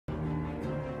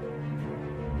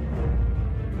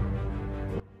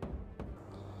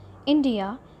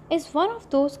India is one of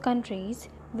those countries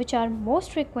which are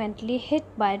most frequently hit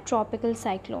by tropical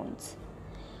cyclones.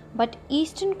 But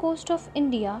eastern coast of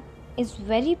India is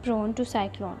very prone to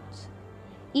cyclones.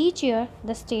 Each year,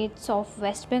 the states of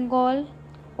West Bengal,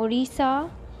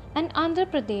 Odisha, and Andhra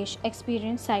Pradesh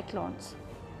experience cyclones.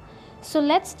 So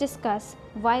let's discuss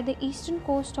why the eastern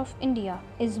coast of India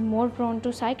is more prone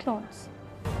to cyclones.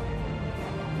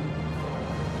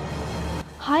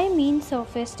 High mean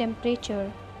surface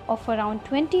temperature of around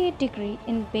 28 degrees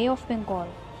in Bay of Bengal,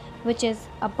 which is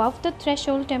above the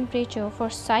threshold temperature for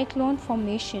cyclone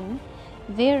formation,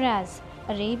 whereas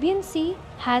Arabian Sea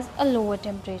has a lower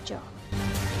temperature.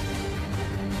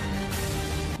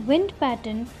 Wind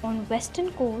pattern on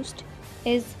western coast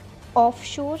is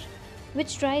offshore,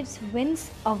 which drives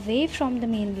winds away from the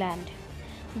mainland,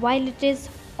 while it is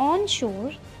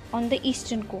onshore on the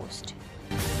eastern coast.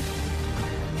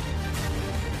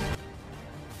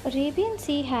 Arabian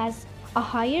Sea has a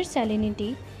higher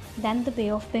salinity than the Bay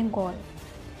of Bengal.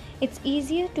 It's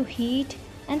easier to heat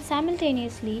and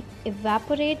simultaneously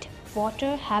evaporate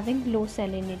water having low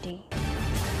salinity.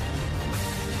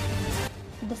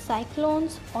 The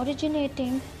cyclones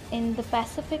originating in the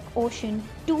Pacific Ocean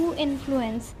do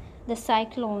influence the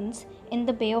cyclones in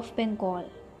the Bay of Bengal.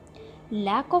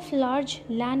 Lack of large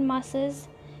land masses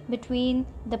between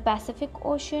the Pacific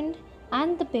Ocean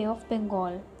and the Bay of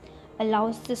Bengal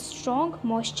allows the strong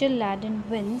moisture-laden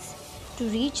winds to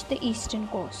reach the eastern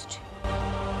coast.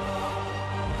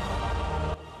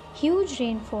 Huge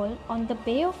rainfall on the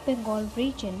Bay of Bengal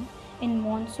region in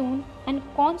monsoon and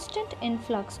constant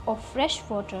influx of fresh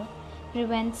water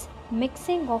prevents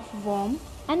mixing of warm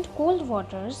and cold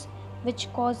waters, which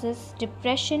causes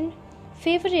depression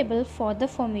favorable for the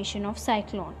formation of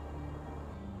cyclone.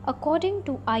 According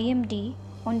to IMD,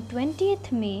 on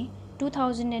 20th May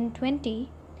 2020,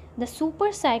 the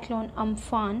super cyclone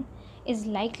Amphan is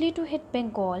likely to hit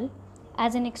Bengal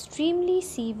as an extremely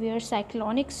severe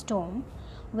cyclonic storm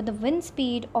with a wind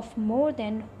speed of more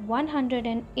than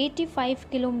 185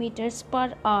 kilometers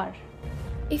per hour.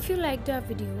 If you liked our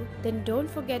video, then don't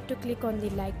forget to click on the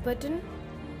like button,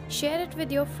 share it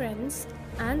with your friends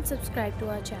and subscribe to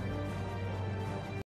our channel.